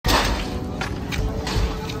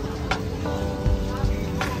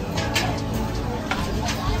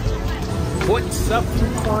What's up,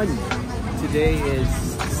 fun? Today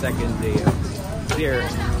is the second day of their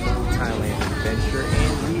Thailand adventure,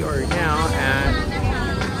 and we are now at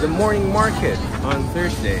the morning market on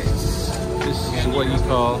Thursdays. This is what you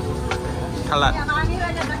call kalat.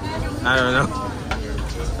 I don't know.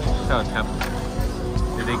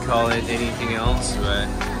 Do they call it anything else? But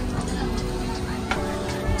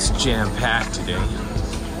it's jam-packed today.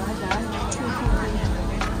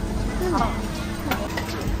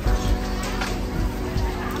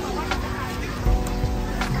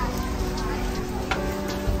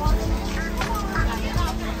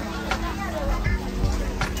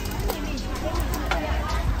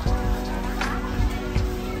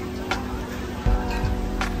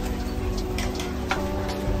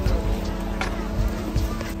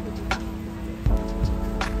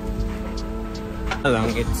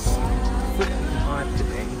 It's freaking hot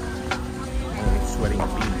today. I'm sweating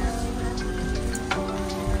feet.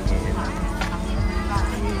 And I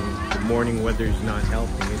mean, the morning weather is not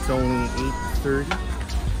helping. It's only 8:30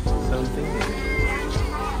 something.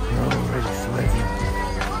 And I'm already sweating.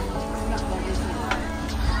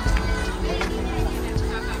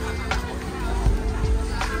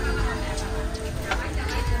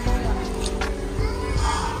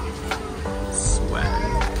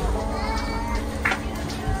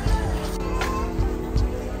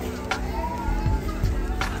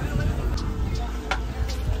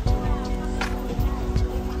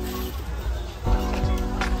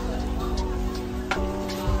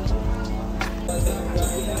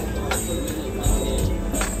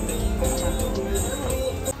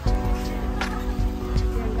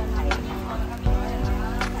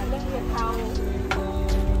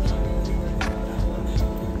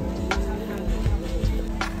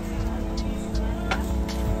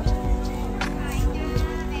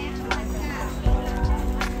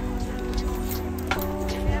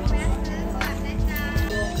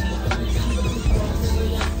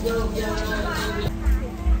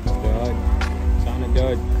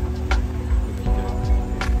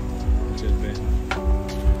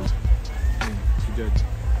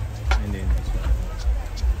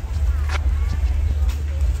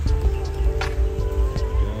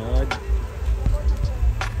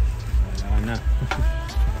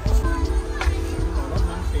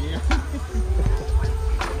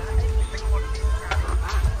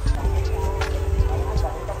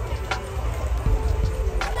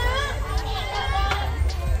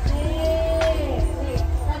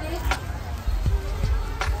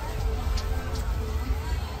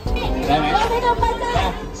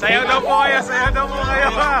 Sayaw daw po kayo! Sayaw daw po kayo!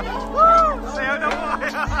 Woo! Sayaw daw po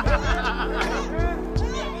kayo!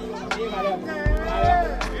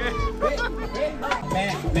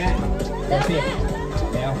แม่เร็วสิ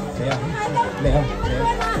เร็ว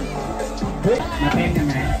มาเต้นยัง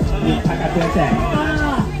ไงหยิบผักกระเทียมแจก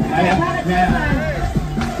มาเร็วแม่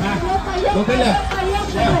มาลุกขึ้นเลย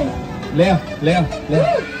เร็ว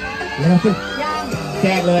สิแจ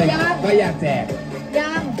กเลยก็อยากแจก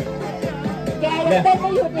ยังแกยังเต้นไม่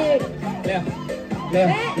หยุดอีกเร็ว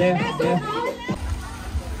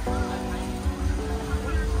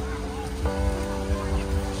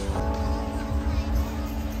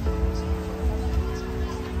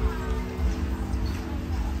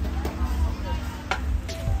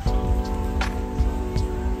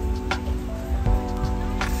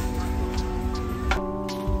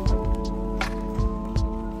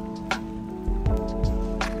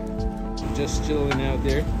Just chilling out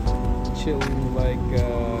there, chilling like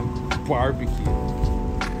barbecue.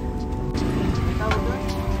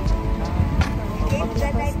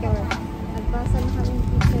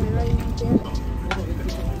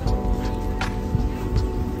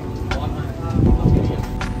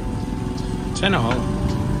 Tenahol.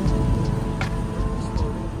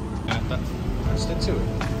 That's the two.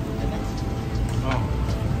 Oh.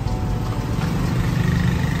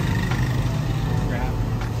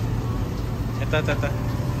 Ito.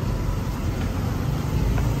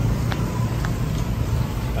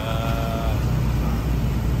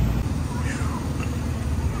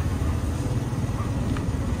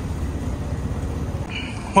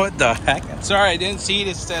 What the heck? Sorry, I didn't see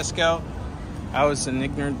this, Tesco. I was an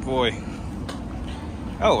ignorant boy.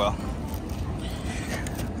 Oh well.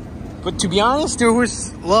 But to be honest, there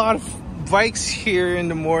was a lot of bikes here in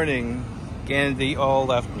the morning, and they all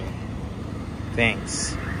left me.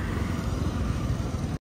 Thanks.